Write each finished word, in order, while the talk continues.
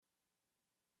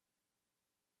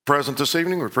Present this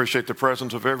evening. We appreciate the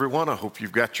presence of everyone. I hope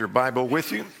you've got your Bible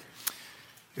with you.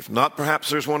 If not, perhaps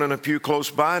there's one in a pew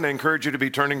close by, and I encourage you to be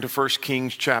turning to 1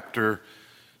 Kings chapter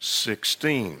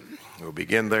 16. We'll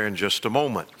begin there in just a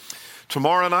moment.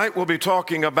 Tomorrow night we'll be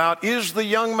talking about, is the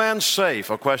young man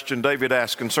safe? A question David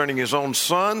asked concerning his own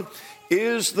son.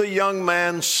 Is the young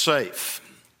man safe?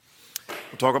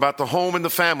 We'll talk about the home and the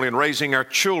family and raising our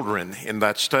children in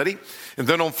that study. And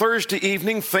then on Thursday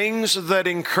evening, things that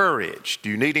encourage. Do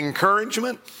you need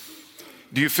encouragement?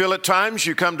 Do you feel at times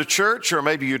you come to church, or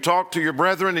maybe you talk to your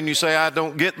brethren and you say, I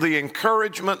don't get the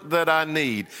encouragement that I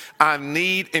need. I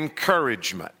need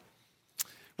encouragement.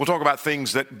 We'll talk about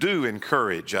things that do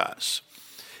encourage us.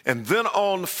 And then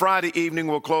on Friday evening,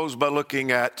 we'll close by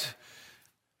looking at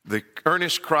the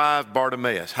earnest cry of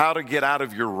Bartimaeus, how to get out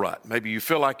of your rut. Maybe you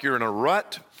feel like you're in a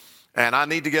rut, and I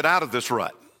need to get out of this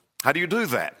rut. How do you do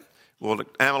that? We'll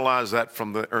analyze that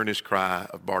from the earnest cry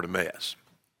of Bartimaeus.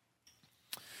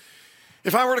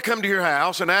 If I were to come to your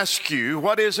house and ask you,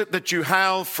 what is it that you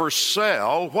have for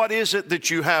sale? What is it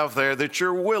that you have there that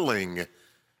you're willing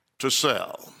to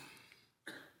sell?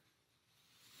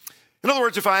 In other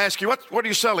words, if I ask you, what are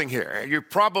you selling here? You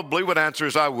probably would answer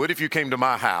as I would if you came to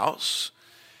my house.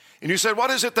 And you said, what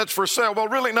is it that's for sale? Well,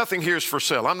 really, nothing here is for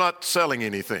sale. I'm not selling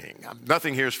anything.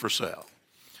 Nothing here is for sale.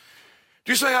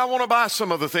 Do you say, I want to buy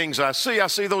some of the things I see? I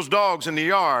see those dogs in the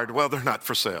yard. Well, they're not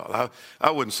for sale.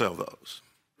 I wouldn't sell those.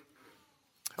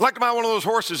 I'd like to buy one of those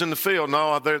horses in the field.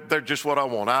 No, they're just what I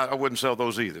want. I wouldn't sell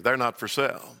those either. They're not for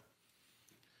sale.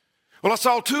 Well, I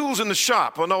saw tools in the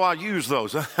shop. Well, no, I use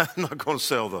those. I'm not going to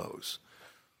sell those.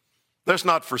 That's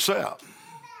not for sale.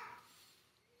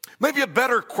 Maybe a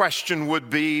better question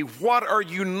would be, what are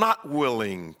you not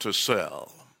willing to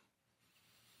sell?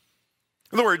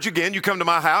 In other words, again, you come to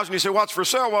my house and you say, what's for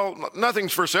sale? Well,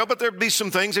 nothing's for sale, but there'd be some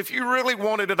things. If you really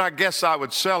wanted it, I guess I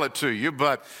would sell it to you.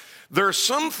 But there are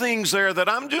some things there that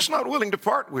I'm just not willing to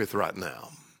part with right now.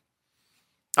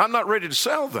 I'm not ready to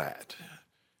sell that.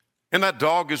 And that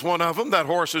dog is one of them. That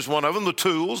horse is one of them. The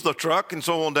tools, the truck, and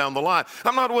so on down the line.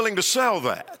 I'm not willing to sell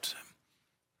that.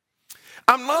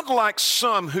 I'm not like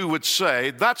some who would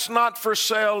say, that's not for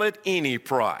sale at any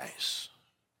price.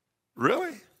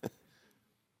 Really?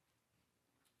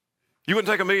 You wouldn't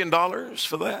take $1 million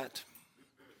for that?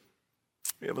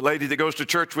 We have a lady that goes to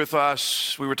church with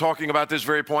us. We were talking about this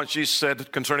very point. She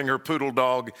said concerning her poodle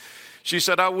dog, she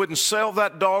said, I wouldn't sell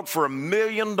that dog for $1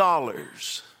 million.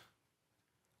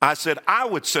 I said, I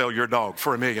would sell your dog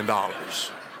for $1 million.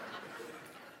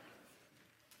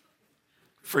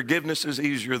 Forgiveness is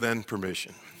easier than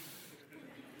permission.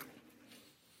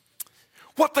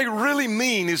 What they really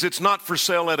mean is it's not for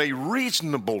sale at a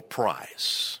reasonable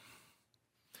price.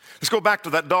 Let's go back to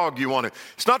that dog you wanted.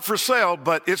 It's not for sale,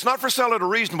 but it's not for sale at a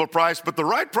reasonable price, but the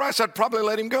right price, I'd probably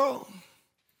let him go.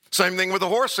 Same thing with the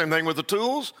horse, same thing with the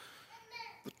tools,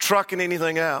 the truck, and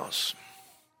anything else.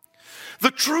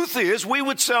 The truth is, we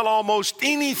would sell almost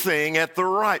anything at the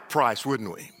right price,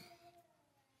 wouldn't we?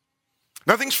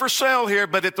 Nothing's for sale here,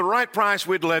 but at the right price,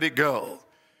 we'd let it go.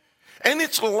 And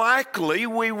it's likely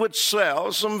we would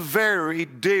sell some very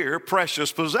dear,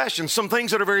 precious possessions, some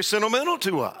things that are very sentimental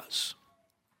to us.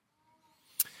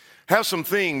 Have some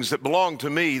things that belong to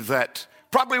me that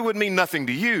probably would mean nothing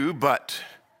to you, but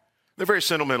they're very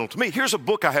sentimental to me. Here's a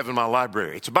book I have in my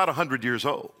library. It's about 100 years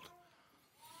old.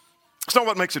 It's not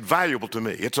what makes it valuable to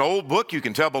me. It's an old book. You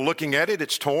can tell by looking at it.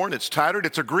 It's torn. It's tattered.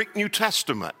 It's a Greek New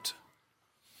Testament.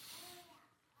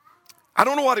 I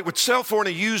don't know what it would sell for in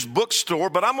a used bookstore,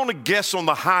 but I'm going to guess on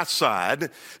the high side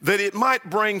that it might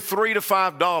bring $3 to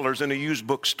 $5 in a used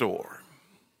bookstore.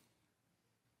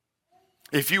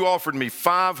 If you offered me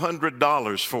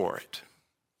 $500 for it,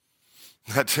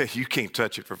 I'd say you can't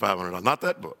touch it for $500. Not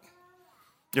that book.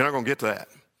 You're not going to get that.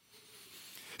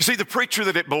 You see, the preacher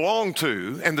that it belonged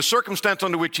to and the circumstance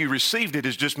under which he received it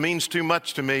just means too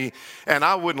much to me, and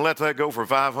I wouldn't let that go for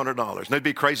 $500. And it'd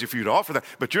be crazy for you to offer that,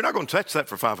 but you're not going to touch that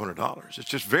for $500. It's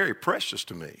just very precious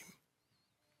to me.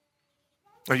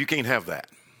 No, you can't have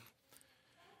that.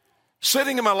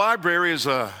 Sitting in my library is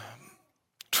a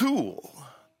tool.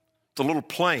 It's a little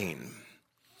plane,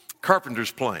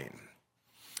 carpenter's plane.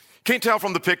 Can't tell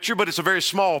from the picture, but it's a very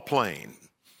small plane.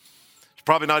 It's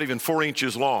probably not even 4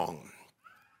 inches long.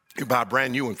 You buy a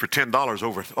brand new one for $10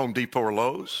 over at Home Depot or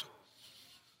Lowe's.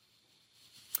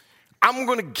 I'm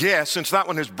going to guess, since that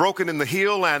one is broken in the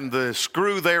heel and the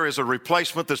screw there is a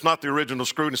replacement that's not the original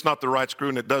screw and it's not the right screw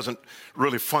and it doesn't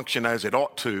really function as it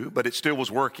ought to, but it still was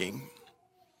working,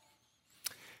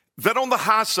 that on the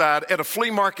high side at a flea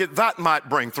market, that might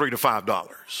bring $3 to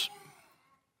 $5.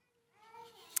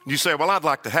 You say, well, I'd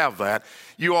like to have that.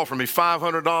 You offer me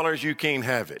 $500, you can't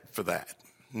have it for that.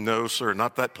 No, sir,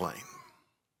 not that plane.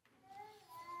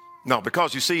 No,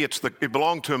 because you see, it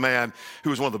belonged to a man who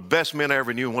was one of the best men I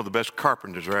ever knew and one of the best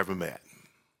carpenters I ever met.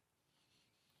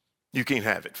 You can't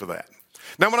have it for that.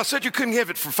 Now, when I said you couldn't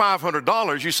have it for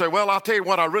 $500, you say, well, I'll tell you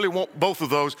what, I really want both of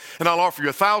those, and I'll offer you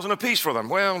 $1,000 apiece for them.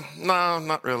 Well, no,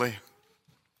 not really.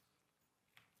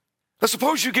 Now,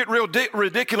 suppose you get real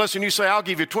ridiculous and you say, I'll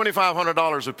give you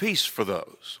 $2,500 apiece for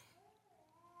those.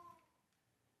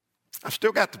 I've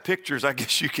still got the pictures. I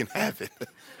guess you can have it.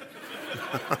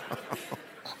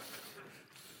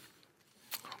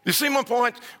 You see my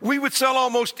point? We would sell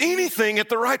almost anything at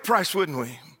the right price, wouldn't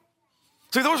we?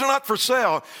 See, those are not for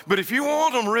sale, but if you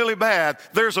want them really bad,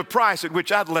 there's a price at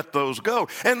which I'd let those go.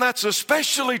 And that's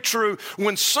especially true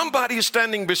when somebody is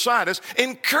standing beside us,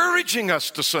 encouraging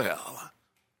us to sell.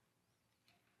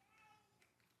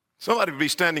 Somebody would be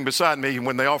standing beside me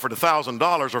when they offered $1,000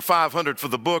 or $500 for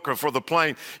the book or for the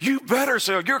plane. You better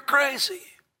sell. You're crazy.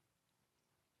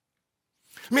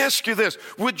 Let me ask you this.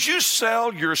 Would you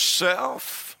sell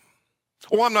yourself?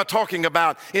 Oh, I'm not talking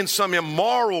about in some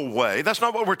immoral way. That's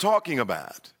not what we're talking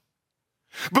about.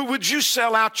 But would you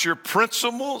sell out your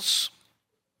principles?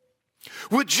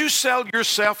 Would you sell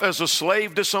yourself as a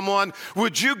slave to someone?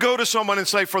 Would you go to someone and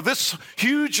say, for this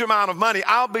huge amount of money,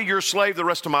 I'll be your slave the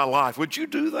rest of my life? Would you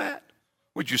do that?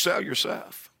 Would you sell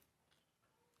yourself?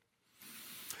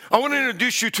 I want to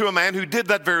introduce you to a man who did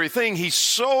that very thing. He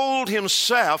sold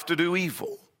himself to do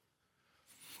evil.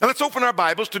 Now let's open our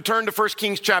Bibles to turn to 1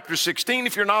 Kings chapter 16.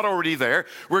 If you're not already there,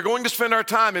 we're going to spend our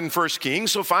time in 1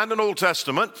 Kings, so find an Old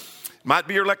Testament. It might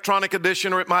be your electronic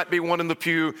edition or it might be one in the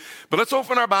pew. But let's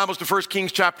open our Bibles to 1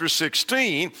 Kings chapter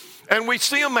 16, and we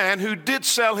see a man who did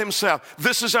sell himself.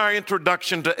 This is our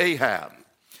introduction to Ahab.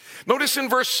 Notice in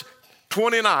verse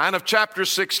 29 of chapter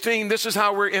 16, this is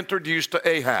how we're introduced to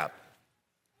Ahab.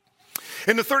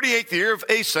 In the 38th year of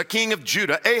Asa, king of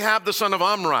Judah, Ahab the son of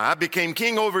Omri became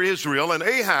king over Israel, and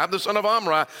Ahab the son of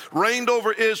Omri reigned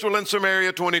over Israel and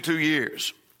Samaria 22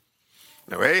 years.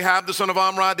 Now Ahab the son of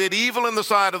Omri did evil in the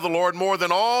sight of the Lord more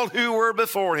than all who were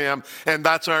before him, and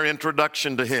that's our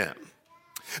introduction to him.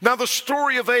 Now the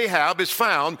story of Ahab is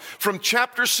found from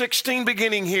chapter 16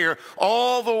 beginning here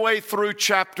all the way through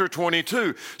chapter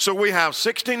 22. So we have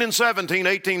 16 and 17,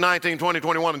 18, 19, 20,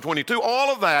 21, and 22.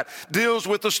 All of that deals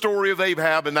with the story of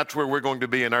Ahab, and that's where we're going to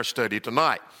be in our study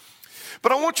tonight.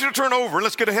 But I want you to turn over,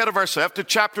 let's get ahead of ourselves, to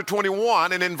chapter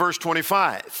 21 and in verse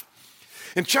 25.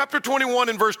 In chapter 21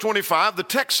 and verse 25, the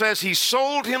text says he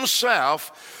sold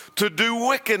himself to do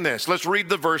wickedness. Let's read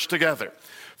the verse together.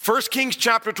 1 Kings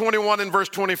chapter 21 and verse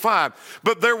 25.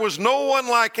 But there was no one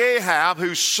like Ahab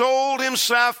who sold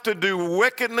himself to do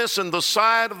wickedness in the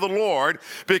sight of the Lord,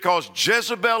 because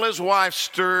Jezebel his wife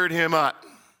stirred him up.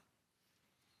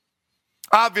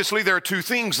 Obviously there are two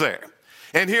things there.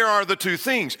 And here are the two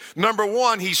things. Number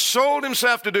one, he sold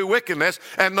himself to do wickedness.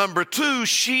 And number two,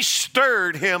 she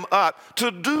stirred him up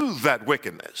to do that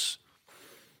wickedness.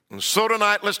 And so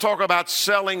tonight, let's talk about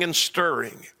selling and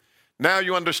stirring. Now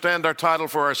you understand our title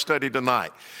for our study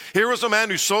tonight. Here was a man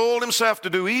who sold himself to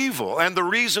do evil, and the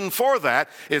reason for that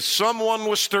is someone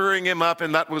was stirring him up,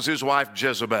 and that was his wife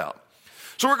Jezebel.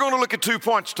 So we're going to look at 2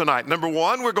 points tonight. Number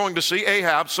one, we're going to see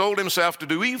Ahab sold himself to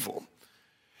do evil.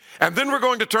 And then we're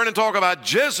going to turn and talk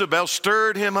about Jezebel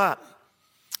stirred him up.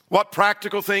 What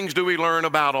practical things do we learn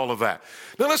about all of that?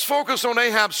 Now let's focus on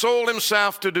Ahab sold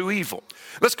himself to do evil.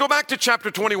 Let's go back to chapter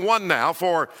 21 now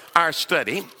for our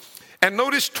study. And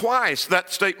notice twice that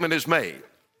statement is made.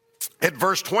 At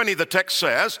verse 20, the text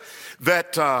says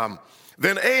that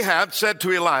then Ahab said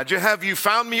to Elijah, "Have you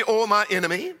found me, O my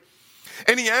enemy?"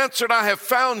 And he answered, "I have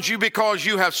found you because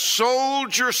you have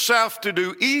sold yourself to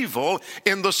do evil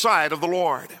in the sight of the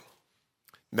Lord."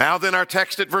 Now then, our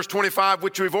text at verse 25,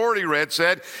 which we've already read,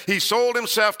 said, he sold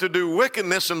himself to do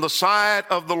wickedness in the sight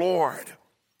of the Lord.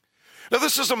 Now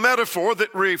this is a metaphor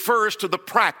that refers to the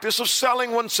practice of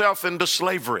selling oneself into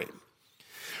slavery,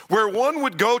 where one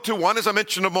would go to one, as I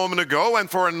mentioned a moment ago, and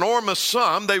for an enormous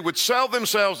sum, they would sell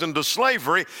themselves into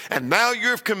slavery, and now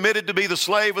you've committed to be the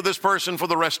slave of this person for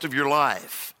the rest of your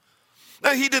life.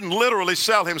 Now, he didn't literally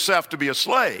sell himself to be a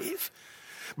slave,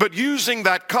 but using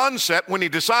that concept, when he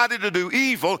decided to do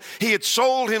evil, he had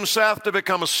sold himself to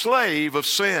become a slave of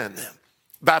sin.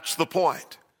 That's the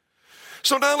point.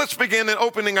 So now let's begin in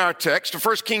opening our text to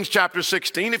 1 Kings chapter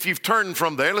 16. If you've turned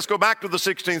from there, let's go back to the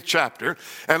 16th chapter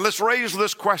and let's raise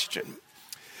this question.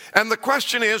 And the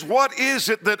question is, what is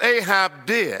it that Ahab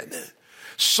did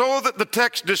so that the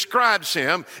text describes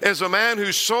him as a man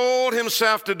who sold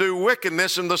himself to do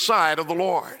wickedness in the sight of the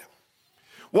Lord?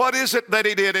 What is it that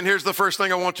he did? And here's the first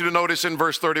thing I want you to notice in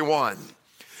verse 31.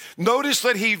 Notice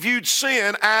that he viewed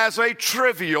sin as a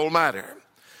trivial matter.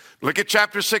 Look at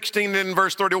chapter 16 and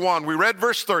verse 31. We read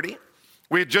verse 30.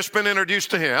 We had just been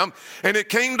introduced to him. And it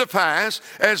came to pass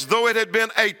as though it had been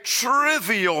a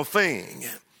trivial thing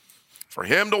for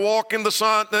him to walk in the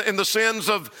sins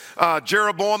of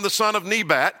Jeroboam, the son of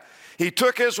Nebat. He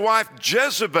took his wife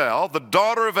Jezebel, the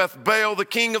daughter of Ethbaal, the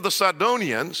king of the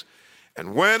Sidonians,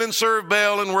 and went and served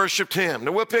Baal and worshiped him.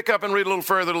 Now we'll pick up and read a little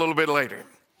further a little bit later.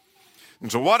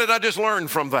 And so what did I just learn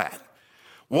from that?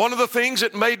 One of the things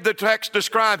that made the text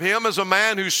describe him as a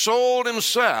man who sold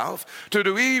himself to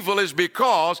do evil is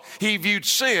because he viewed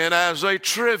sin as a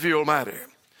trivial matter.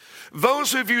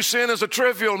 Those who view sin as a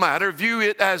trivial matter view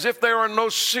it as if there are no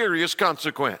serious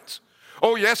consequence.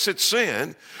 Oh, yes, it's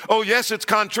sin. Oh, yes, it's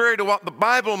contrary to what the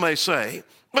Bible may say,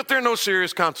 but there are no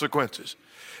serious consequences.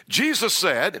 Jesus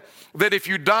said that if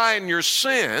you die in your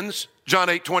sins, John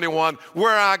 8:21,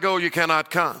 where I go, you cannot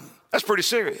come. That's pretty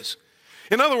serious.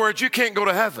 In other words, you can't go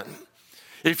to heaven.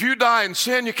 If you die in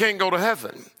sin, you can't go to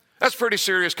heaven. That's pretty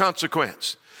serious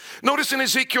consequence. Notice in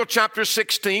Ezekiel chapter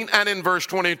 16 and in verse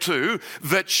 22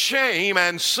 that shame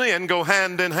and sin go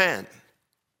hand in hand.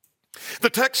 The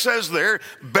text says there,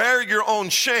 bear your own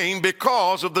shame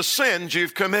because of the sins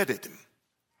you've committed.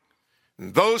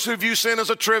 And those who view sin as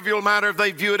a trivial matter,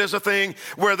 they view it as a thing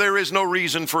where there is no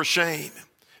reason for shame.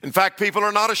 In fact, people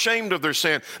are not ashamed of their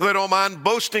sin. They don't mind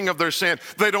boasting of their sin.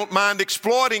 They don't mind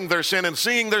exploiting their sin and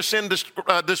seeing their sin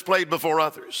displayed before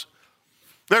others.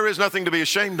 There is nothing to be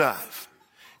ashamed of.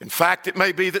 In fact, it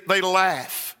may be that they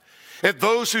laugh at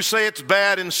those who say it's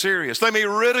bad and serious. They may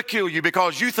ridicule you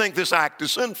because you think this act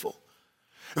is sinful.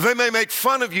 They may make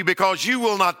fun of you because you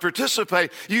will not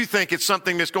participate. You think it's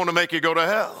something that's going to make you go to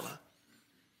hell.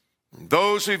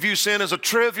 Those who view sin as a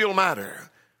trivial matter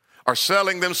are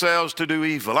selling themselves to do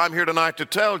evil. I'm here tonight to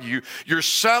tell you, you're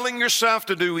selling yourself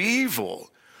to do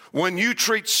evil when you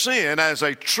treat sin as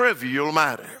a trivial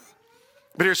matter.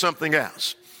 But here's something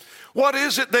else. What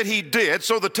is it that he did?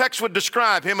 So the text would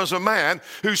describe him as a man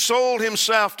who sold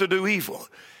himself to do evil.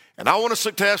 And I want to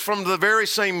suggest from the very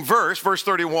same verse, verse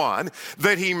 31,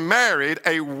 that he married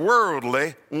a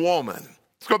worldly woman.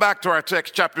 Let's go back to our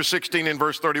text, chapter 16 and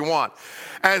verse 31.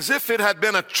 As if it had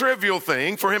been a trivial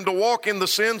thing for him to walk in the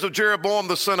sins of Jeroboam,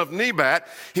 the son of Nebat,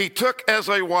 he took as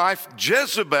a wife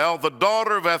Jezebel, the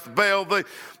daughter of Ethbaal,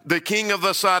 the king of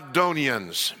the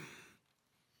Sidonians.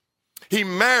 He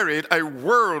married a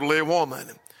worldly woman.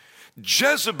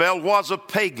 Jezebel was a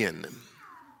pagan.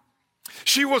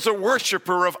 She was a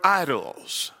worshiper of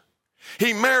idols.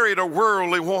 He married a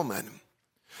worldly woman.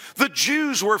 The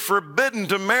Jews were forbidden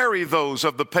to marry those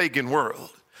of the pagan world.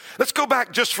 Let's go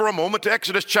back just for a moment to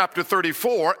Exodus chapter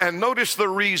 34 and notice the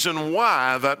reason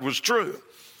why that was true.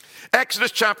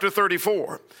 Exodus chapter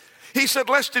 34. He said,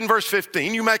 lest in verse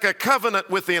 15, you make a covenant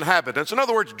with the inhabitants. In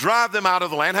other words, drive them out of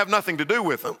the land, have nothing to do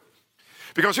with them.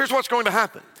 Because here's what's going to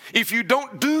happen. If you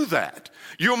don't do that,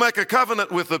 you'll make a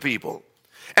covenant with the people.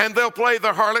 And they'll play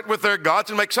the harlot with their gods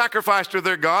and make sacrifice to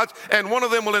their gods. And one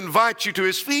of them will invite you to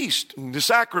his feast to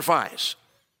sacrifice.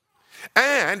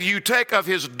 And you take of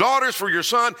his daughters for your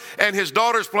son, and his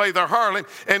daughters play the harlot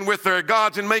and with their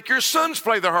gods, and make your sons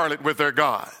play the harlot with their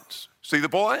gods. See the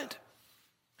point?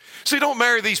 See, don't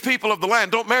marry these people of the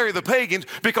land. Don't marry the pagans,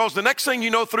 because the next thing you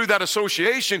know, through that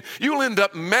association, you'll end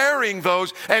up marrying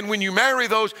those. And when you marry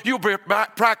those, you'll be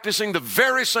practicing the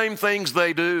very same things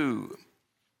they do.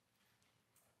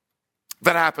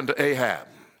 That happened to Ahab.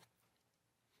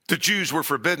 The Jews were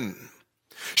forbidden.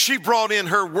 She brought in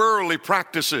her worldly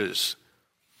practices,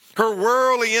 her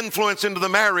worldly influence into the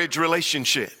marriage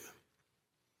relationship.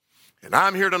 And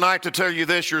I'm here tonight to tell you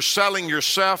this: you're selling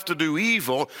yourself to do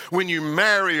evil when you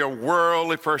marry a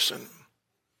worldly person.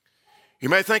 You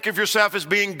may think of yourself as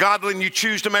being godly, and you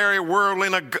choose to marry a worldly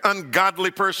and an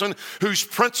ungodly person whose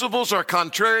principles are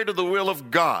contrary to the will of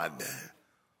God.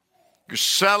 You're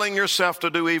selling yourself to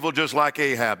do evil just like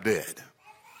Ahab did.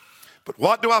 But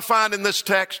what do I find in this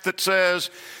text that says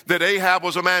that Ahab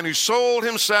was a man who sold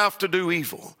himself to do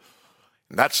evil?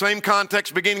 In that same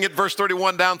context, beginning at verse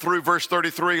 31 down through verse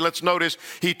 33, let's notice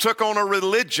he took on a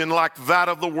religion like that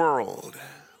of the world.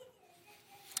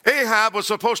 Ahab was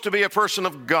supposed to be a person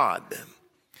of God,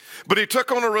 but he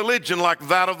took on a religion like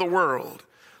that of the world.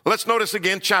 Let's notice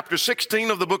again chapter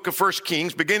 16 of the book of 1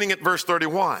 Kings, beginning at verse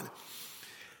 31.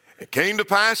 It came to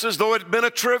pass as though it had been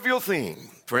a trivial thing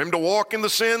for him to walk in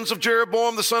the sins of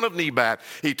Jeroboam, the son of Nebat.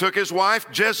 He took his wife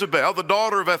Jezebel, the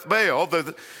daughter of Ethbaal,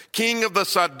 the king of the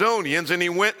Sidonians, and he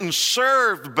went and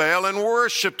served Baal and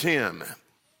worshiped him.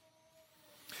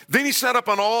 Then he set up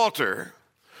an altar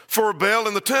for Baal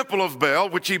in the temple of Baal,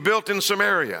 which he built in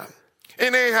Samaria.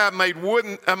 And Ahab made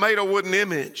a wooden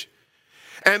image.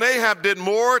 And Ahab did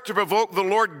more to provoke the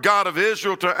Lord God of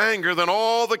Israel to anger than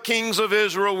all the kings of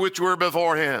Israel which were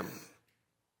before him.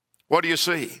 What do you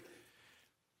see?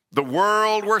 The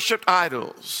world worshiped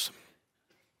idols.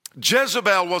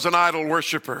 Jezebel was an idol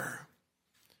worshiper.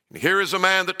 Here is a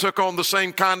man that took on the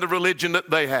same kind of religion that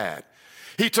they had.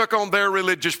 He took on their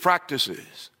religious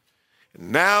practices.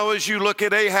 Now as you look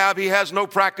at Ahab, he has no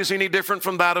practice any different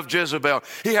from that of Jezebel.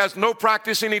 He has no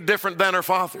practice any different than her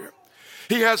father.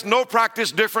 He has no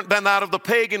practice different than that of the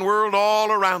pagan world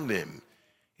all around him.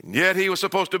 And yet he was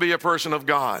supposed to be a person of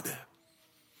God.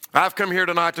 I've come here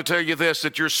tonight to tell you this,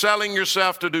 that you're selling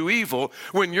yourself to do evil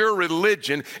when your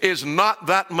religion is not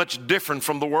that much different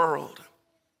from the world.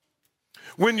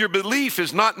 When your belief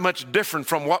is not much different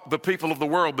from what the people of the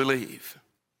world believe.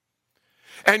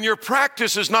 And your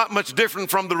practice is not much different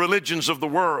from the religions of the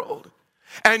world.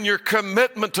 And your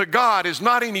commitment to God is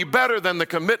not any better than the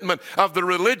commitment of the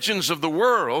religions of the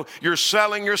world. You're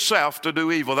selling yourself to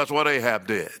do evil. That's what Ahab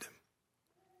did.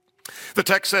 The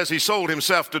text says he sold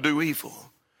himself to do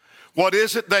evil. What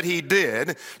is it that he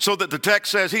did so that the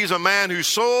text says he's a man who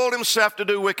sold himself to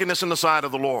do wickedness in the sight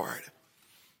of the Lord?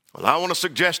 Well, I want to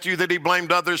suggest to you that he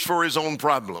blamed others for his own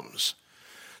problems.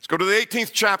 Let's go to the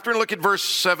 18th chapter and look at verse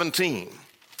 17.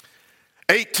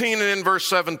 18 and in verse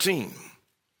 17.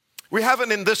 We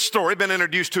haven't in this story been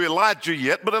introduced to Elijah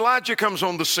yet, but Elijah comes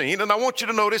on the scene, and I want you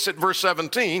to notice at verse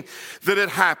 17 that it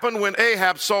happened when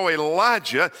Ahab saw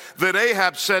Elijah, that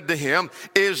Ahab said to him,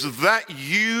 "Is that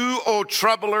you, O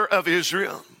troubler of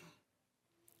Israel?"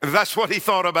 And that's what he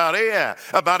thought about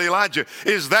Elijah.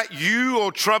 Is that you,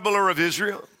 O troubler of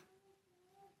Israel?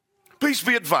 Please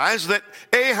be advised that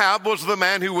Ahab was the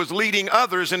man who was leading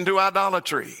others into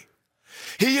idolatry.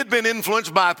 He had been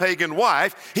influenced by a pagan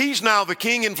wife. He's now the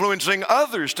king influencing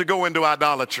others to go into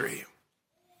idolatry.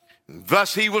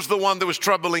 Thus he was the one that was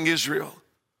troubling Israel.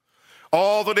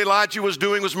 All that Elijah was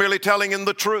doing was merely telling him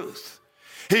the truth.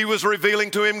 He was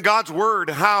revealing to him God's word,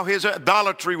 how his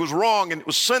idolatry was wrong and it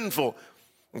was sinful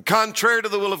and contrary to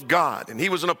the will of God, and he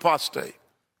was an apostate.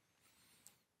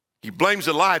 He blames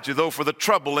Elijah, though, for the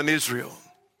trouble in Israel.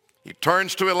 He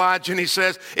turns to Elijah and he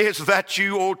says, "Is that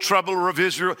you, O troubler of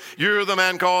Israel? You're the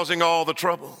man causing all the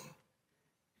trouble."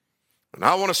 And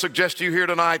I want to suggest to you here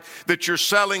tonight that you're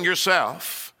selling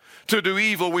yourself to do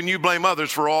evil when you blame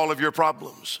others for all of your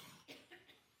problems.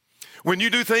 When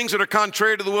you do things that are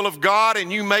contrary to the will of God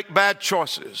and you make bad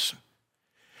choices,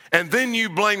 and then you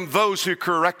blame those who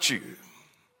correct you.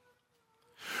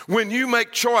 When you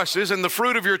make choices and the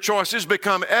fruit of your choices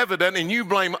become evident and you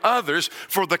blame others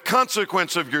for the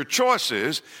consequence of your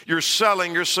choices, you're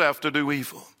selling yourself to do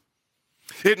evil.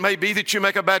 It may be that you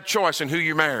make a bad choice in who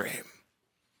you marry.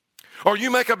 Or you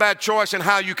make a bad choice in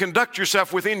how you conduct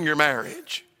yourself within your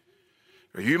marriage.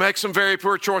 Or you make some very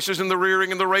poor choices in the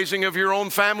rearing and the raising of your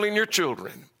own family and your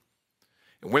children.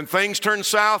 And when things turn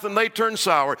south and they turn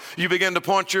sour, you begin to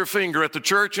point your finger at the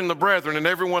church and the brethren and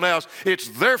everyone else. It's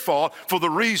their fault for the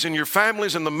reason your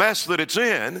family's in the mess that it's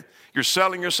in. You're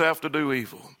selling yourself to do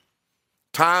evil.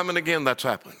 Time and again that's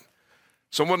happened.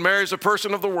 Someone marries a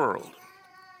person of the world.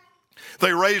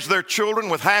 They raise their children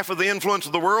with half of the influence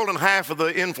of the world and half of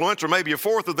the influence, or maybe a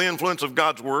fourth of the influence of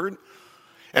God's word.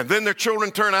 And then their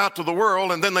children turn out to the world,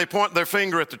 and then they point their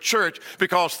finger at the church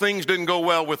because things didn't go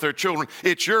well with their children.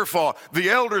 It's your fault. The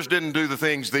elders didn't do the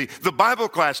things. The Bible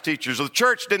class teachers, the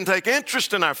church didn't take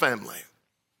interest in our family.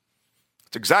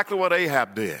 It's exactly what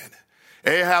Ahab did.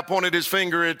 Ahab pointed his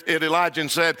finger at Elijah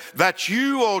and said, "That's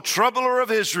you, O troubler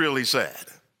of Israel," he said.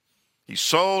 He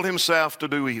sold himself to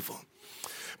do evil.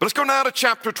 But let's go now to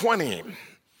chapter 20.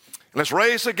 Let's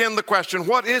raise again the question,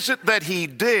 what is it that he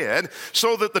did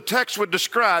so that the text would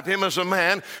describe him as a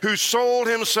man who sold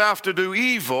himself to do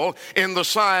evil in the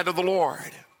sight of the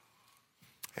Lord?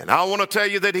 And I want to tell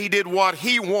you that he did what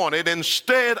he wanted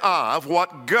instead of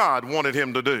what God wanted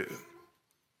him to do.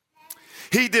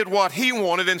 He did what he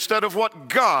wanted instead of what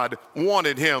God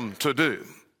wanted him to do.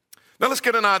 Now let's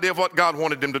get an idea of what God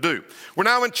wanted him to do. We're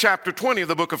now in chapter 20 of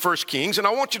the book of 1 Kings, and I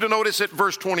want you to notice at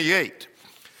verse 28.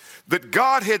 That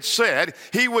God had said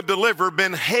he would deliver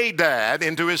Ben-Hadad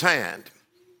into his hand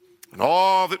and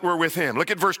all that were with him. Look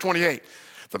at verse 28.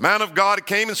 The man of God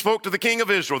came and spoke to the king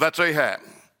of Israel, that's Ahab.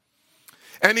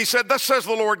 And he said, "Thus says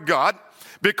the Lord God,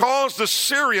 because the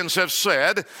Syrians have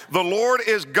said, the Lord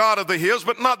is God of the hills,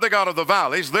 but not the God of the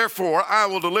valleys. Therefore, I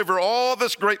will deliver all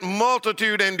this great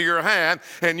multitude into your hand,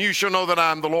 and you shall know that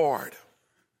I am the Lord."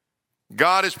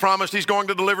 God has promised he's going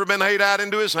to deliver Ben-Hadad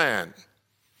into his hand.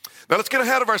 Now let's get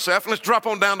ahead of ourselves and let's drop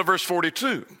on down to verse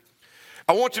 42.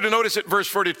 I want you to notice at verse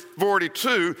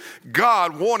 42,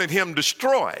 God wanted him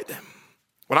destroyed.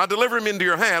 When I deliver him into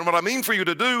your hand, what I mean for you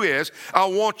to do is I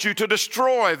want you to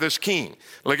destroy this king.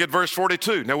 Look at verse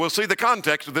 42. Now we'll see the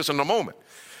context of this in a moment.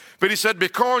 But he said,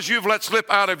 because you've let slip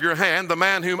out of your hand the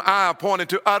man whom I appointed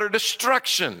to utter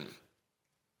destruction.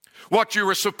 What you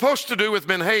were supposed to do with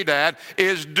Ben-Hadad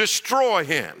is destroy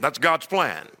him. That's God's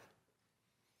plan.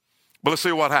 But let's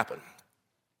see what happened.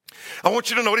 I want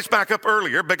you to notice back up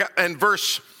earlier in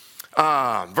verse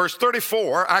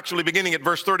 34, actually beginning at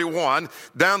verse 31,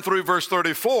 down through verse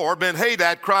 34,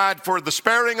 Ben-Hadad cried for the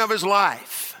sparing of his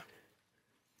life.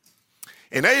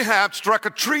 And Ahab struck a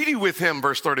treaty with him,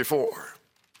 verse 34,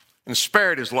 and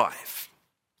spared his life.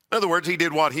 In other words, he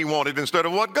did what he wanted instead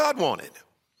of what God wanted.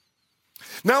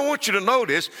 Now I want you to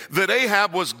notice that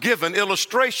Ahab was given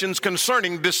illustrations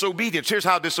concerning disobedience. Here's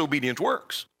how disobedience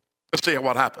works. Let's see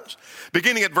what happens.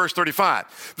 Beginning at verse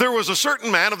 35. There was a certain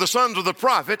man of the sons of the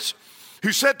prophets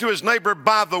who said to his neighbor,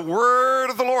 by the word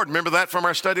of the Lord. Remember that from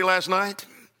our study last night?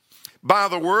 By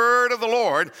the word of the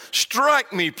Lord,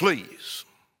 strike me, please.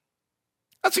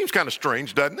 That seems kind of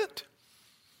strange, doesn't it?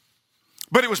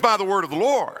 But it was by the word of the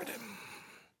Lord.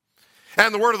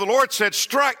 And the word of the Lord said,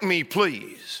 strike me,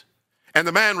 please. And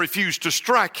the man refused to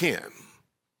strike him.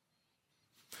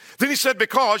 Then he said,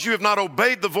 because you have not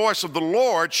obeyed the voice of the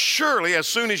Lord, surely as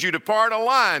soon as you depart, a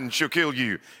lion shall kill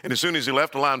you. And as soon as he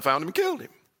left, a lion found him and killed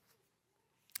him.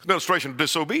 It's an illustration of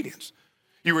disobedience.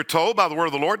 You were told by the word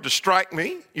of the Lord to strike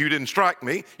me. You didn't strike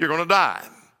me. You're going to die.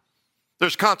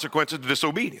 There's consequences to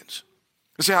disobedience.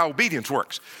 Let's see how obedience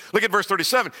works. Look at verse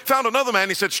 37. Found another man.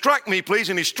 He said, strike me, please.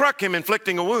 And he struck him,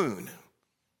 inflicting a wound.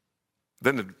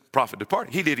 Then the prophet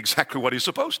departed. He did exactly what he's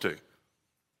supposed to.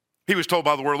 He was told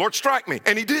by the word of the Lord, strike me.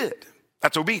 And he did.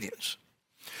 That's obedience.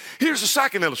 Here's a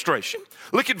second illustration.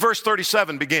 Look at verse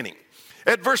 37 beginning.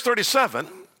 At verse 37,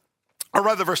 or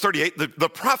rather verse 38, the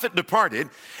prophet departed,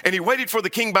 and he waited for the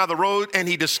king by the road, and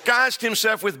he disguised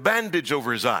himself with bandage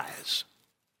over his eyes.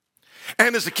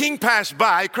 And as the king passed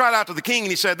by, he cried out to the king,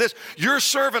 and he said this, your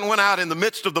servant went out in the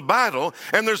midst of the battle,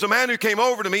 and there's a man who came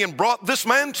over to me and brought this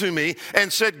man to me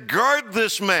and said, guard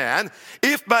this man.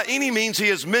 If by any means he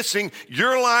is missing,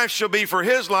 your life shall be for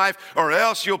his life, or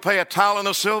else you'll pay a talent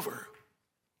of silver.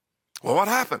 Well, what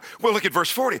happened? Well, look at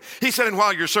verse 40. He said, and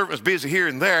while your servant was busy here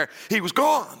and there, he was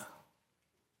gone.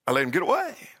 I let him get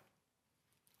away.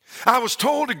 I was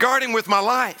told to guard him with my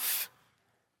life,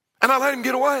 and I let him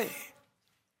get away.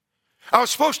 I was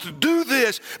supposed to do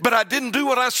this, but I didn't do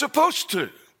what I was supposed to.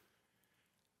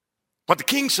 What the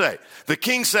king say? The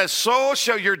king says, so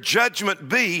shall your judgment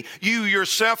be. You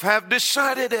yourself have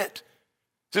decided it.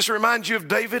 Does this remind you of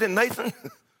David and Nathan?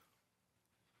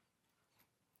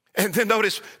 And then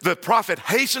notice the prophet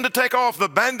hastened to take off the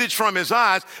bandage from his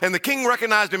eyes, and the king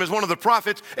recognized him as one of the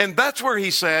prophets. And that's where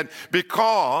he said,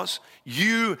 because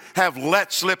you have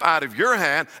let slip out of your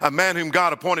hand a man whom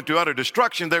God appointed to utter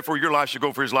destruction, therefore your life should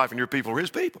go for his life and your people for his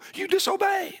people. You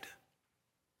disobeyed.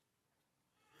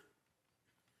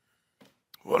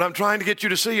 What I'm trying to get you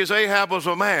to see is Ahab was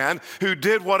a man who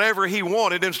did whatever he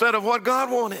wanted instead of what God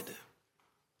wanted.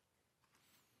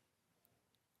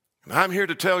 And I'm here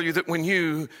to tell you that when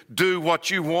you do what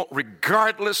you want,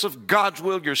 regardless of God's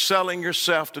will, you're selling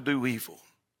yourself to do evil.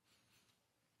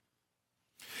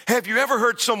 Have you ever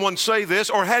heard someone say this,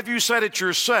 or have you said it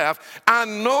yourself? I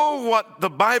know what the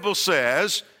Bible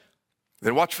says,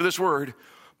 then watch for this word,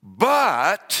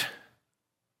 but,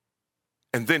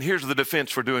 and then here's the defense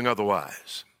for doing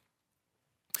otherwise.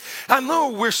 I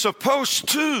know we're supposed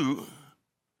to,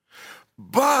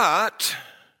 but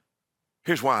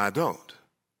here's why I don't.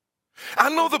 I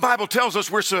know the Bible tells us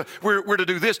we're to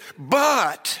do this,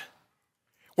 but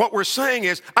what we're saying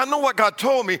is, I know what God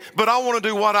told me, but I want to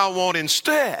do what I want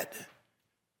instead.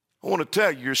 I want to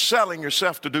tell you, you're selling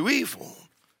yourself to do evil.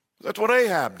 That's what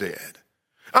Ahab did.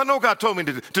 I know God told me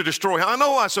to destroy him. I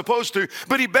know I was supposed to,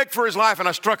 but he begged for his life and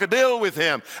I struck a deal with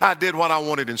him. I did what I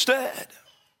wanted instead.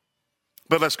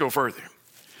 But let's go further.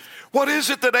 What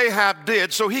is it that Ahab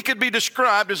did so he could be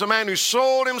described as a man who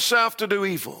sold himself to do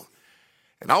evil?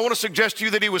 And I want to suggest to you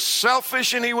that he was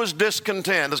selfish and he was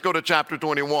discontent. Let's go to chapter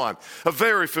 21, a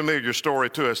very familiar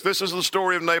story to us. This is the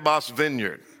story of Naboth's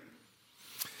vineyard.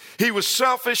 He was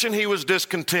selfish and he was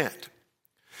discontent.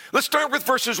 Let's start with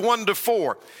verses 1 to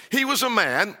 4. He was a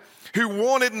man who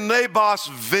wanted Naboth's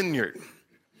vineyard.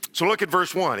 So look at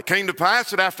verse 1. It came to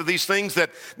pass that after these things that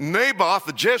Naboth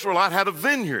the Jezreelite had a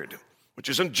vineyard, which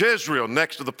is in Jezreel,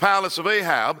 next to the palace of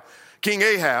Ahab, King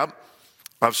Ahab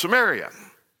of Samaria.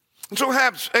 And so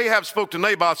Ahab spoke to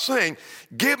Naboth, saying,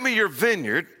 give me your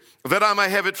vineyard that I may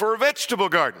have it for a vegetable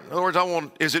garden. In other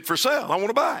words, is it for sale? I want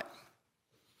to buy it.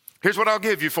 Here's what I'll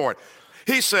give you for it.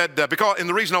 He said, and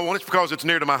the reason I want it is because it's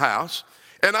near to my house,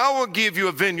 and I will give you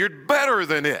a vineyard better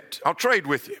than it. I'll trade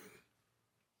with you.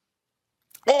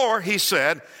 Or he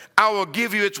said, I will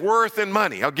give you its worth in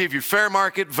money. I'll give you fair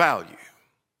market value.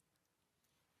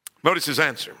 Notice his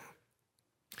answer.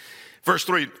 Verse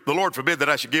 3, the Lord forbid that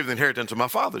I should give the inheritance of my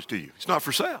fathers to you. It's not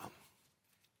for sale.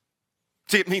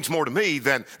 See, it means more to me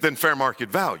than fair market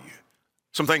value.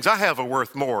 Some things I have are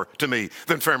worth more to me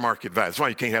than fair market value. That's why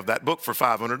you can't have that book for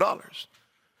 $500.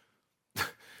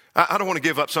 I don't want to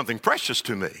give up something precious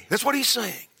to me. That's what he's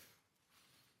saying.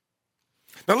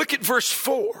 Now look at verse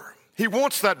 4. He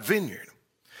wants that vineyard.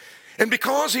 And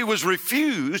because he was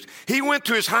refused, he went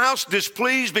to his house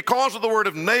displeased because of the word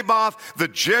of Naboth, the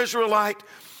Jezreelite.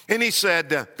 And he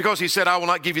said, because he said, I will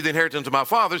not give you the inheritance of my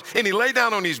fathers. And he lay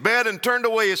down on his bed and turned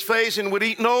away his face and would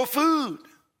eat no food.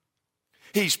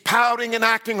 He's pouting and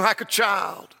acting like a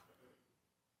child.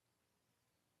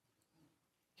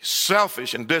 He's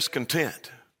selfish and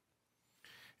discontent.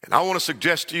 And I want to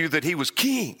suggest to you that he was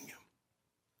king.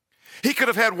 He could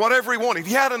have had whatever he wanted.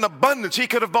 He had an abundance. He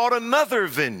could have bought another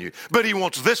vineyard, but he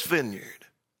wants this vineyard.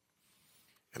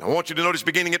 And I want you to notice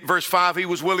beginning at verse 5, he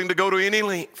was willing to go to any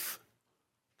length.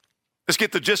 Let's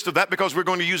get the gist of that because we're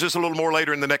going to use this a little more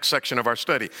later in the next section of our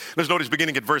study. Let's notice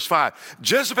beginning at verse 5.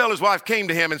 Jezebel, his wife, came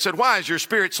to him and said, why is your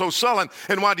spirit so sullen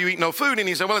and why do you eat no food? And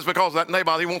he said, well, it's because of that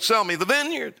Naboth, he won't sell me the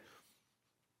vineyard.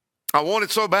 I want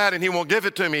it so bad and he won't give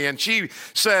it to me. And she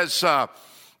says,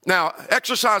 now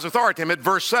exercise authority at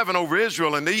verse 7 over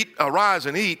Israel and eat, arise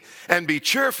and eat and be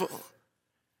cheerful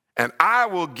and I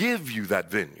will give you that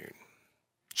vineyard.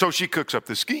 So she cooks up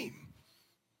this scheme.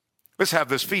 Let's have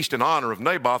this feast in honor of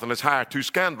Naboth and let's hire 2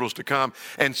 scoundrels to come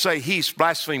and say he's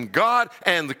blasphemed God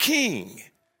and the king.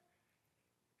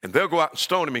 And they'll go out and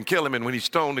stone him and kill him. And when he's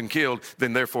stoned and killed,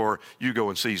 then therefore you go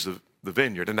and seize the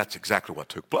vineyard. And that's exactly what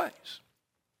took place.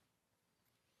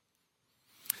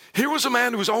 Here was a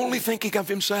man who was only thinking of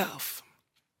himself.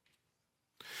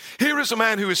 Here is a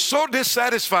man who is so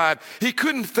dissatisfied, he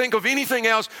couldn't think of anything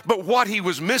else but what he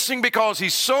was missing because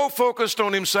he's so focused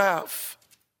on himself.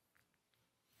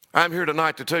 I'm here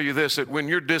tonight to tell you this, that when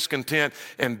you're discontent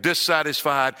and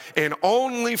dissatisfied and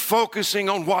only focusing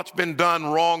on what's been done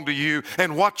wrong to you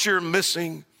and what you're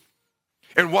missing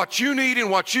and what you need and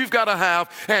what you've got to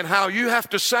have and how you have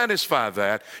to satisfy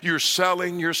that, you're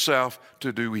selling yourself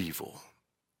to do evil.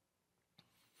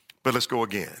 But let's go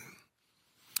again.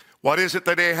 What is it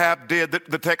that Ahab did?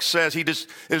 The text says he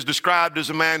is described as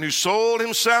a man who sold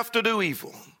himself to do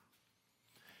evil.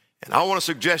 And I want to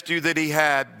suggest to you that he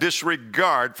had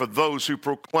disregard for those who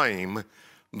proclaim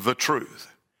the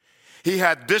truth. He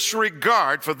had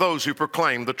disregard for those who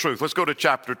proclaim the truth. Let's go to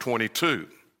chapter 22.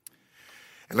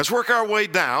 And let's work our way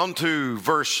down to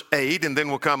verse 8, and then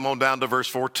we'll come on down to verse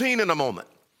 14 in a moment.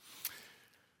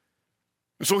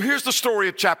 So here's the story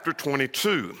of chapter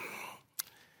 22.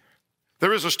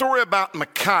 There is a story about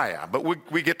Micaiah, but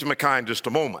we get to Micaiah in just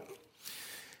a moment.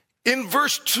 In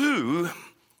verse 2,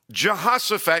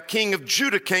 Jehoshaphat, king of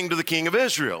Judah, came to the king of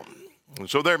Israel. And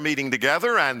so they're meeting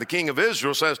together, and the king of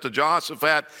Israel says to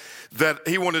Jehoshaphat that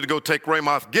he wanted to go take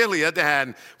Ramoth Gilead,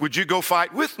 and would you go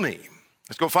fight with me?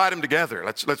 Let's go fight them together.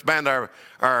 Let's band our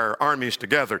armies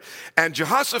together. And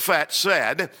Jehoshaphat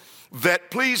said that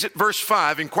please, at verse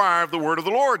 5, inquire of the word of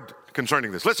the Lord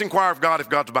concerning this. Let's inquire of God if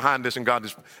God's behind this and God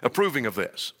is approving of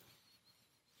this.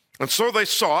 And so they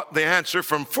sought the answer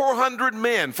from 400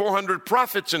 men, 400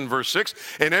 prophets in verse 6,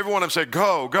 and every one of them said,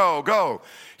 go, go, go.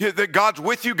 God's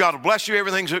with you, God will bless you,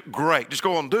 everything's great. Just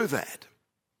go on and do that.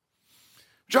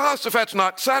 Jehoshaphat's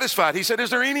not satisfied. He said,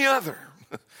 is there any other?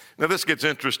 Now this gets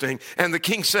interesting. And the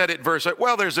king said at verse 8,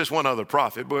 well, there's this one other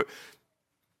prophet, but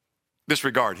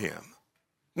disregard him.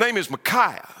 Name is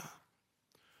Micaiah.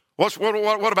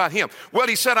 What about him? Well,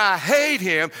 he said, I hate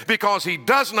him because he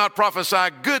does not prophesy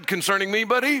good concerning me,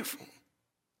 but evil.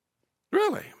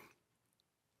 Really?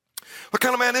 What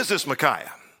kind of man is this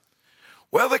Micaiah?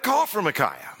 Well, they call for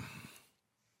Micaiah.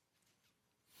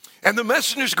 And the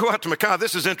messengers go out to Micaiah.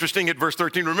 This is interesting at verse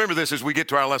 13. Remember this as we get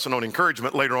to our lesson on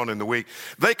encouragement later on in the week.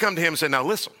 They come to him and say, now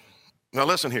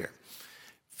listen here.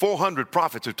 400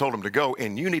 prophets have told him to go,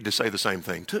 and you need to say the same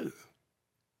thing too.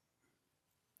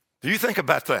 Do you think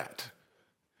about that?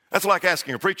 That's like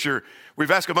asking a preacher.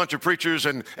 We've asked a bunch of preachers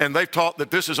and they've taught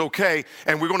that this is okay,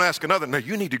 and we're going to ask another. No,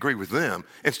 you need to agree with them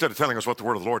instead of telling us what the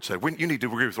word of the Lord said. You need to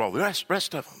agree with all the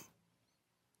rest of them.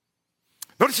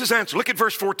 Notice his answer. Look at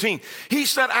verse 14. He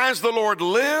said, as the Lord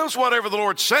lives, whatever the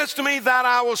Lord says to me, that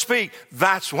I will speak.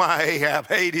 That's why Ahab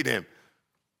hated him.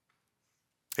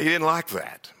 He didn't like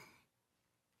that.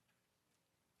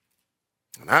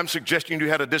 And I'm suggesting you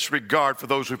had a disregard for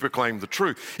those who proclaim the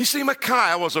truth. You see,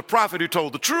 Micaiah was a prophet who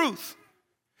told the truth.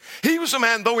 He was a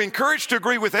man, though encouraged to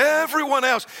agree with everyone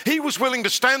else, he was willing to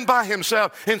stand by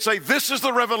himself and say, this is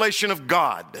the revelation of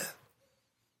God.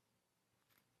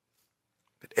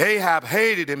 But Ahab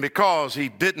hated him because he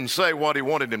didn't say what he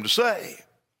wanted him to say.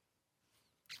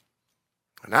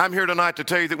 And I'm here tonight to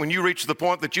tell you that when you reach the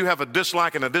point that you have a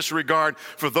dislike and a disregard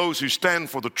for those who stand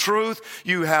for the truth,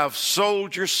 you have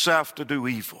sold yourself to do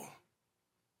evil.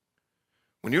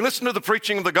 When you listen to the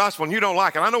preaching of the gospel and you don't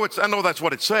like it, I know that's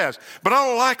what it says, but I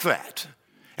don't like that.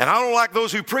 And I don't like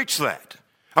those who preach that.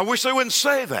 I wish they wouldn't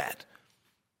say that.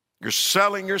 You're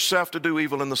selling yourself to do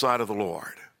evil in the sight of the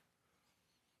Lord.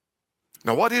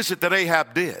 Now, what is it that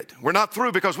Ahab did? We're not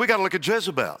through because we got to look at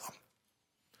Jezebel.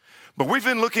 But we've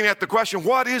been looking at the question,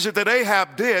 what is it that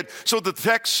Ahab did? So the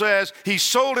text says he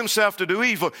sold himself to do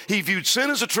evil. He viewed sin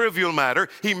as a trivial matter.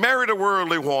 He married a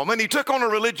worldly woman. He took on a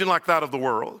religion like that of the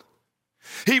world.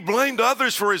 He blamed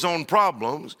others for his own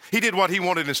problems. He did what he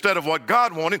wanted instead of what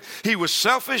God wanted. He was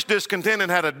selfish, discontent,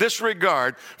 and had a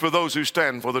disregard for those who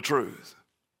stand for the truth.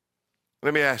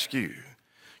 Let me ask you,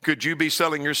 could you be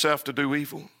selling yourself to do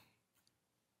evil?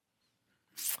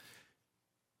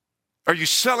 Are you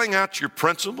selling out your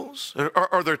principles?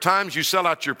 Are there times you sell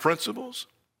out your principles?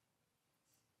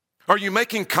 Are you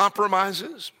making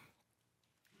compromises?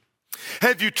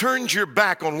 Have you turned your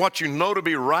back on what you know to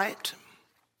be right?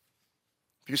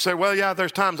 If you say, well, yeah,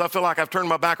 there's times I feel like I've turned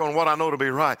my back on what I know to be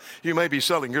right, you may be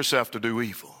selling yourself to do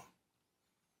evil.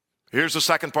 Here's the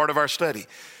second part of our study.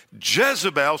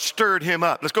 Jezebel stirred him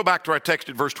up. Let's go back to our text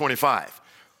at verse 25.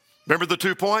 Remember the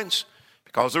 2 points?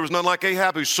 Because there was none like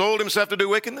Ahab who sold himself to do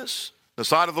wickedness, the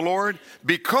sight of the Lord,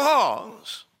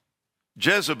 because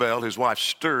Jezebel, his wife,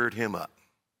 stirred him up.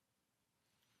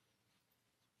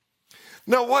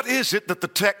 Now, what is it that the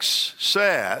text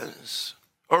says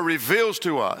or reveals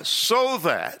to us so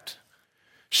that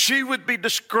she would be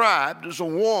described as a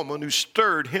woman who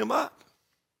stirred him up?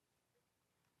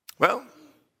 Well,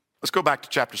 let's go back to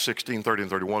chapter 16, 30 and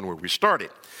 31 where we started.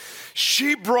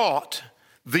 She brought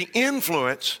the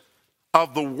influence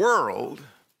of the world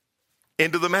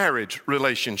into the marriage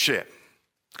relationship.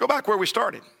 Let's go back where we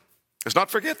started. Let's not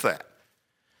forget that.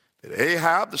 That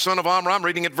Ahab, the son of Omri, I'm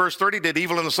reading at verse 30, did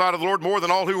evil in the sight of the Lord more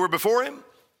than all who were before him.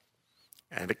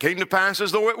 And it came to pass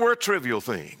as though it were a trivial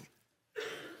thing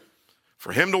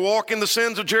for him to walk in the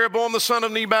sins of Jeroboam, the son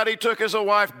of Nebat. He took as a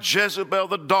wife Jezebel,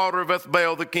 the daughter of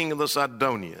Ethbaal, the king of the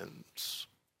Sidonians.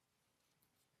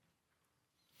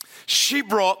 She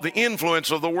brought the influence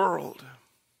of the world.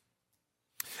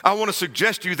 I want to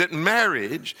suggest to you that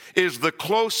marriage is the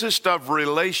closest of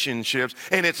relationships,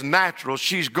 and it's natural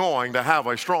she's going to have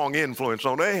a strong influence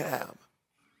on Ahab.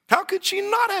 How could she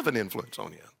not have an influence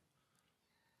on you?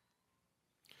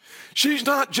 She's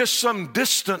not just some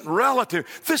distant relative.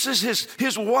 This is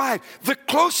his wife, the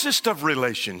closest of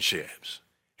relationships.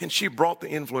 And she brought the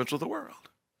influence of the world.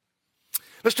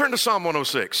 Let's turn to Psalm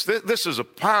 106. This is a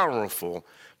powerful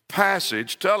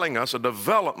passage telling us a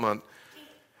development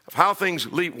of how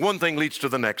one thing leads to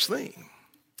the next thing.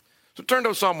 So turn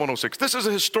to Psalm 106. This is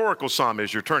a historical psalm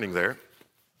as you're turning there.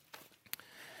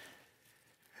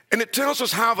 And it tells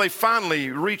us how they finally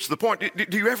reached the point.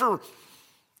 Do you ever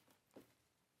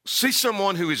see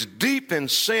someone who is deep in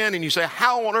sin and you say,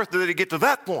 how on earth did they get to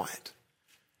that point?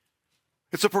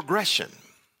 It's a progression.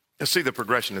 Let's see the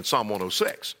progression in Psalm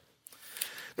 106.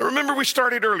 Now remember, we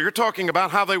started earlier talking about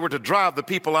how they were to drive the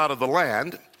people out of the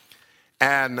land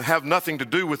and have nothing to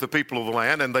do with the people of the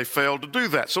land, and they failed to do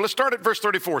that. So let's start at verse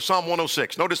 34, Psalm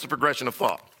 106. Notice the progression of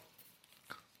thought.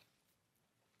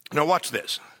 Now watch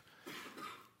this.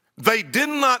 They did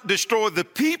not destroy the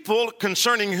people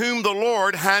concerning whom the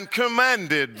Lord had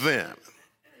commanded them.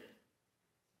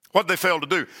 What did they fail to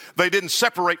do? They didn't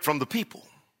separate from the people.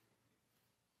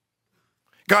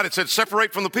 God had said,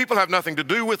 separate from the people, have nothing to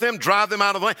do with them, drive them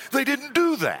out of the land. They didn't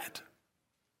do that.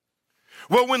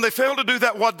 Well, when they failed to do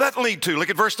that, what did that lead to? Look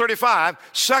at verse 35.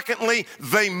 Secondly,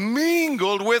 they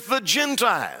mingled with the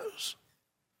Gentiles.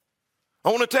 I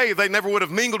want to tell you, they never would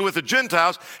have mingled with the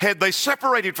Gentiles had they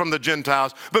separated from the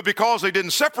Gentiles. But because they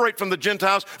didn't separate from the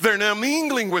Gentiles, they're now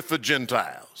mingling with the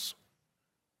Gentiles.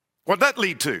 What did that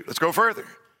lead to? Let's go further.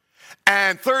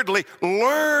 And thirdly,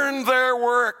 learn their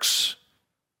works.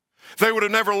 They would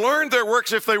have never learned their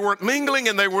works if they weren't mingling,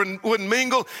 and they wouldn't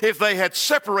mingle if they had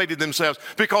separated themselves.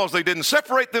 Because they didn't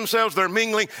separate themselves, they're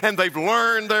mingling, and they've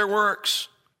learned their works.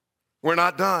 We're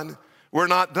not done. We're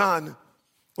not done.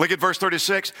 Look at verse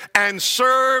 36. And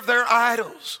serve their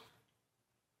idols.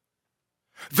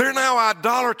 They're now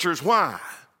idolaters. Why?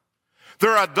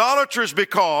 They're idolaters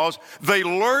because they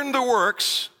learned the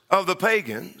works of the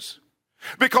pagans,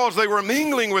 because they were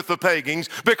mingling with the pagans,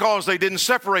 because they didn't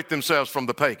separate themselves from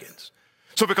the pagans.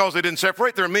 So because they didn't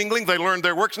separate, they're mingling, they learned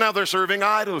their works, now they're serving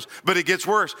idols. But it gets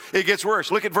worse. It gets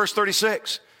worse. Look at verse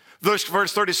 36. Verse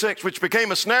 36, which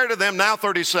became a snare to them, now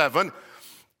 37.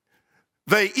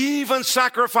 They even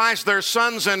sacrificed their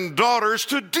sons and daughters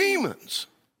to demons.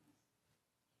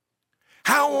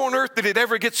 How on earth did it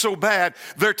ever get so bad?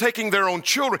 They're taking their own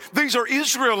children. These are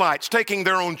Israelites taking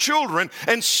their own children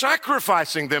and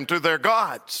sacrificing them to their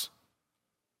gods.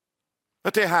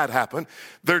 I'll tell you how it happened.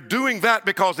 They're doing that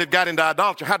because they've got into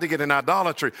idolatry. How'd they get in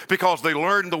idolatry? Because they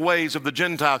learned the ways of the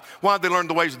Gentiles. Why did they learn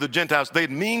the ways of the Gentiles? They'd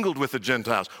mingled with the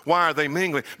Gentiles. Why are they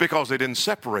mingling? Because they didn't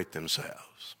separate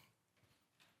themselves.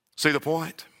 See the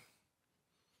point?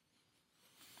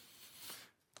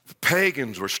 The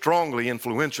pagans were strongly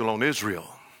influential on Israel.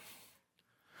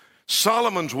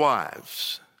 Solomon's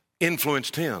wives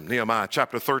influenced him. Nehemiah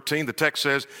chapter 13, the text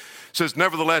says,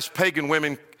 nevertheless, pagan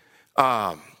women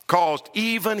caused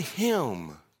even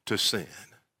him to sin.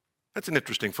 That's an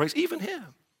interesting phrase, even him.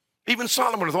 Even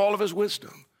Solomon, with all of his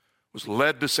wisdom, was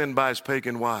led to sin by his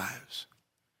pagan wives.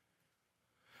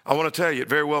 I want to tell you, it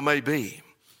very well may be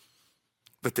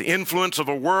that the influence of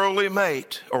a worldly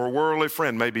mate or a worldly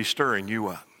friend may be stirring you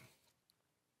up.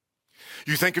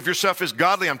 You think of yourself as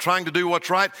godly, I'm trying to do what's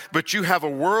right, but you have a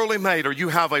worldly mate or you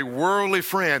have a worldly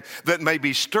friend that may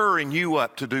be stirring you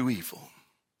up to do evil.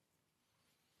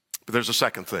 But there's a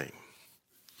second thing.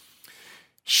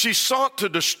 She sought to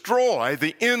destroy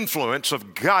the influence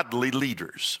of godly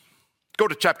leaders. Go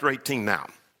to chapter 18 now.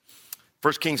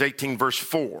 1 Kings 18, verse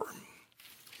 4.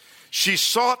 She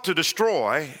sought to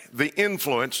destroy the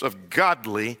influence of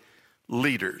godly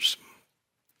leaders.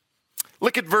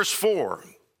 Look at verse 4.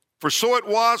 For so it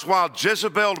was while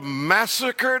Jezebel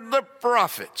massacred the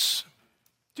prophets.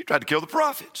 She tried to kill the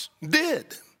prophets.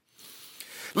 Did.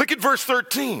 Look at verse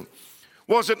 13.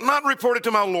 Was it not reported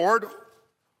to my Lord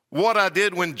what I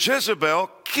did when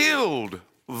Jezebel killed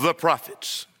the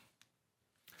prophets?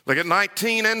 Look at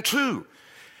 19 and 2.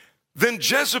 Then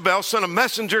Jezebel sent a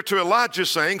messenger to Elijah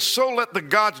saying, so let the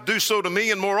gods do so to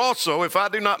me and more also, if I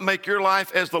do not make your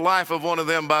life as the life of one of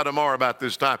them by tomorrow about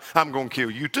this time. I'm going to kill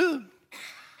you too.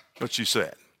 What she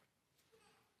said.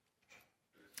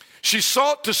 She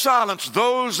sought to silence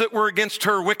those that were against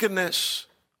her wickedness.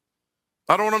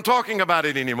 I don't want them talking about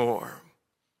it anymore.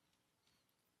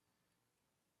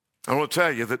 I want to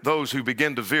tell you that those who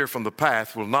begin to veer from the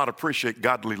path will not appreciate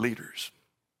godly leaders.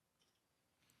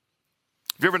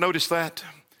 Have you ever noticed that?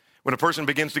 When a person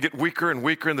begins to get weaker and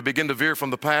weaker and they begin to veer from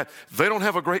the path, they don't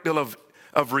have a great deal of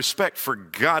respect for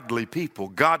godly people,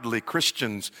 godly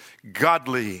Christians,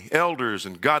 godly elders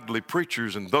and godly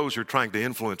preachers and those who are trying to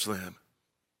influence them.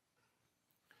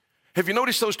 Have you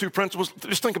noticed those two principles?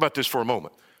 Just think about this for a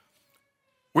moment.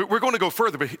 We're going to go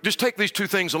further, but just take these two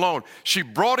things alone. She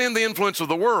brought in the influence of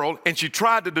the world and she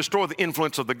tried to destroy the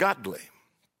influence of the godly.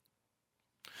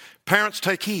 Parents,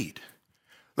 take heed.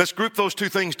 Let's group those two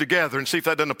things together and see if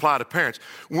that doesn't apply to parents.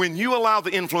 When you allow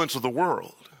the influence of the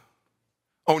world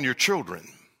on your children,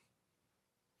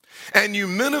 and you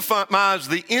minimize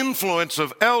the influence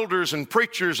of elders and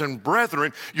preachers and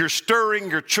brethren, you're stirring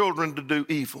your children to do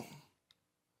evil.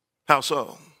 How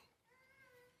so?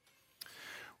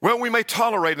 Well, we may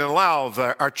tolerate and allow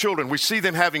our children. We see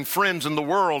them having friends in the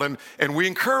world, and we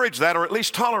encourage that, or at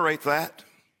least tolerate that.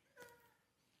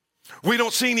 We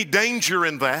don't see any danger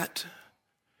in that.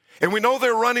 And we know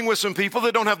they're running with some people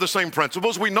that don't have the same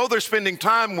principles. We know they're spending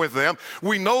time with them.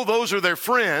 We know those are their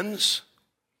friends.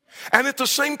 And at the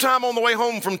same time, on the way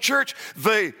home from church,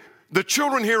 the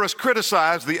children hear us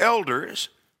criticize the elders,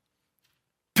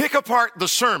 pick apart the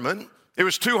sermon. It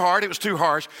was too hard. It was too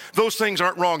harsh. Those things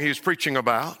aren't wrong he was preaching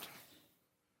about.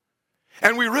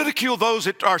 And we ridicule those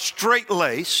that are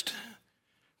straight-laced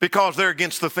because they're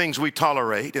against the things we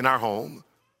tolerate in our home.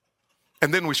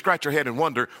 And then we scratch our head and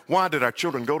wonder, why did our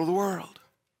children go to the world?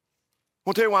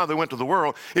 I'll tell you why they went to the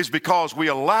world is because we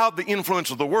allowed the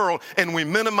influence of the world and we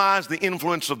minimized the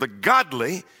influence of the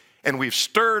godly, and we've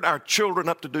stirred our children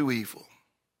up to do evil.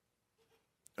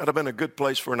 That'd have been a good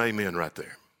place for an amen right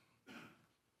there.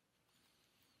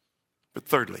 But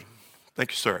thirdly, thank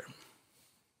you, sir.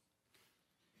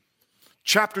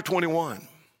 Chapter 21.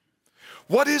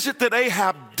 What is it that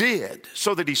Ahab did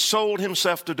so that he sold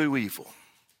himself to do evil?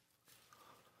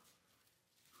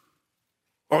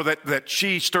 Or that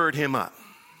she stirred him up?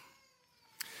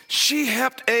 She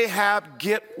helped Ahab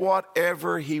get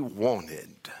whatever he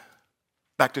wanted.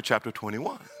 Back to chapter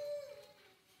 21.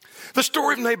 The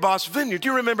story of Naboth's vineyard. Do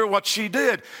you remember what she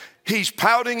did? He's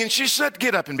pouting and she said,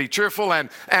 get up and be cheerful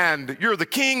and you're the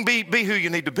king, be who you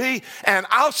need to be, and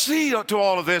I'll see to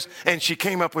all of this. And she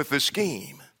came up with this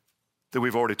scheme that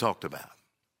we've already talked about.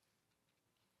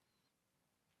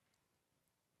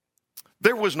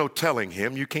 There was no telling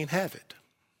him, you can't have it.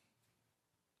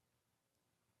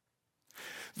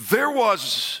 There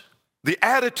was the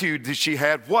attitude that she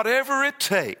had, whatever it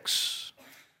takes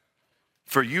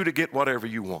for you to get whatever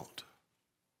you want.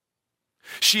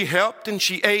 She helped and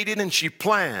she aided and she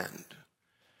planned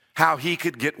how he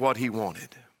could get what he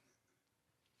wanted.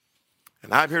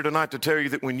 And I'm here tonight to tell you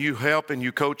that when you help and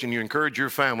you coach and you encourage your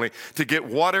family to get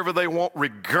whatever they want,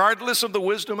 regardless of the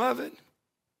wisdom of it,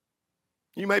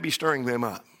 you may be stirring them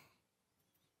up.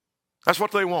 That's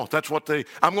what they want.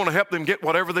 I'm going to help them get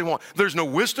whatever they want. There's no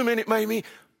wisdom in it, maybe.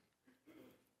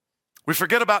 We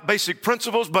forget about basic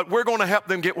principles, but we're going to help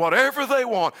them get whatever they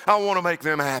want. I want to make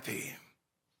them happy.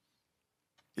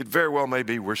 It very well may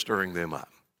be we're stirring them up.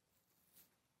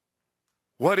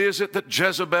 What is it that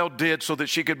Jezebel did so that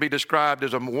she could be described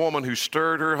as a woman who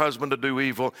stirred her husband to do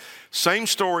evil? Same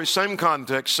story, same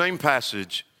context, same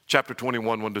passage, chapter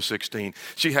 21, 1 to 16.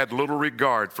 She had little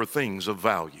regard for things of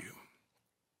value.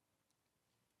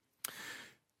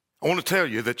 I want to tell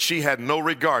you that she had no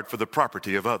regard for the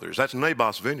property of others. That's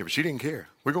Naboth's vineyard. She didn't care.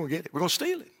 We're going to get it. We're going to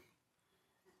steal it.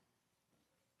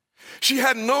 She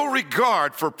had no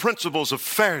regard for principles of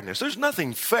fairness. There's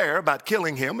nothing fair about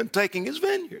killing him and taking his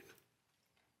vineyard.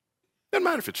 Doesn't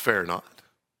matter if it's fair or not.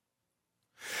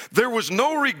 There was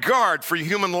no regard for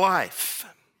human life.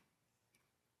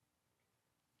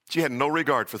 She had no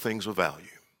regard for things of value.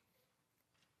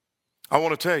 I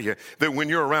want to tell you that when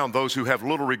you're around those who have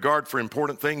little regard for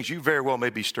important things, you very well may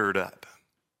be stirred up.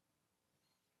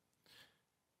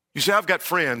 You see, I've got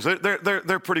friends,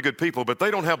 they're pretty good people, but they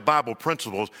don't have Bible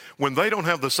principles. When they don't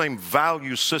have the same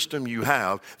value system you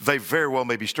have, they very well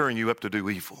may be stirring you up to do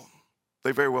evil.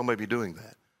 They very well may be doing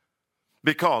that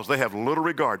because they have little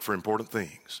regard for important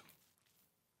things.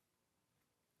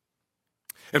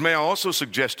 And may I also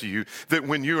suggest to you that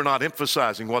when you're not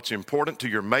emphasizing what's important to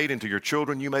your mate and to your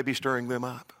children, you may be stirring them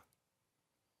up.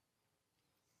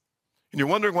 And you're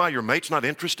wondering why your mate's not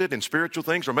interested in spiritual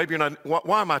things, or maybe you're not,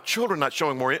 why are my children not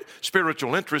showing more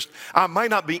spiritual interest? I may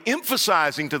not be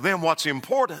emphasizing to them what's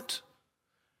important.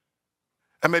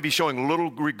 I may be showing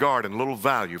little regard and little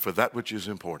value for that which is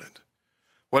important.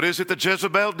 What is it that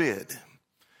Jezebel did?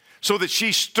 So that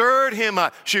she stirred him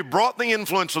up. She brought the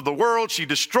influence of the world. She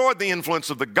destroyed the influence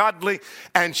of the godly.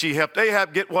 And she helped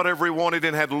Ahab get whatever he wanted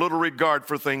and had little regard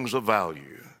for things of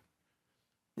value.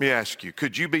 Let me ask you,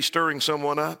 could you be stirring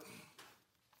someone up?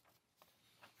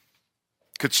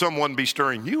 Could someone be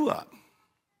stirring you up?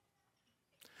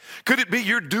 Could it be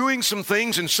you're doing some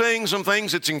things and saying some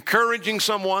things that's encouraging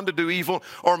someone to do evil?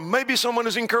 Or maybe someone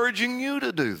is encouraging you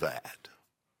to do that.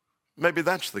 Maybe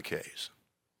that's the case.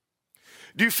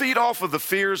 Do you feed off of the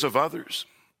fears of others?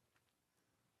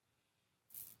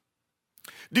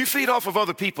 Do you feed off of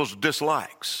other people's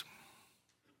dislikes?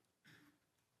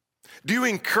 Do you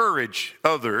encourage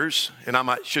others, and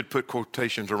should put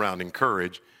quotations around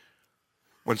encourage,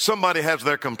 when somebody has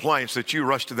their complaints that you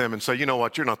rush to them and say, you know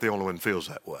what, you're not the only one who feels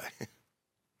that way.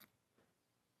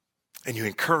 And you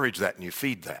encourage that and you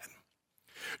feed that.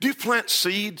 Do you plant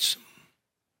seeds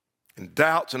and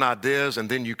doubts and ideas, and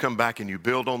then you come back and you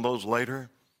build on those later?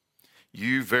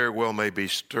 You very well may be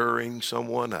stirring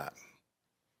someone up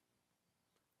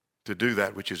to do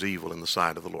that which is evil in the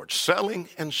sight of the Lord. Selling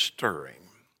and stirring.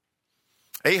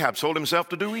 Ahab sold himself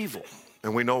to do evil,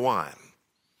 and we know why.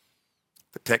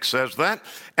 The text says that,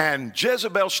 and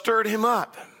Jezebel stirred him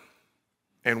up,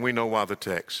 and we know why the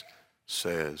text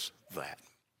says that.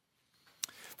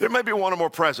 There may be one or more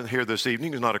present here this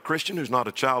evening who's not a Christian, who's not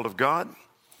a child of God.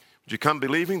 Would you come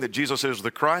believing that Jesus is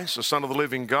the Christ, the Son of the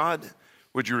living God?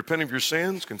 Would you repent of your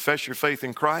sins, confess your faith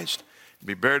in Christ, and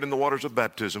be buried in the waters of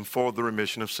baptism for the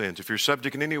remission of sins? If you're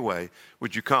subject in any way,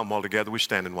 would you come while together we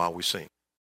stand and while we sing?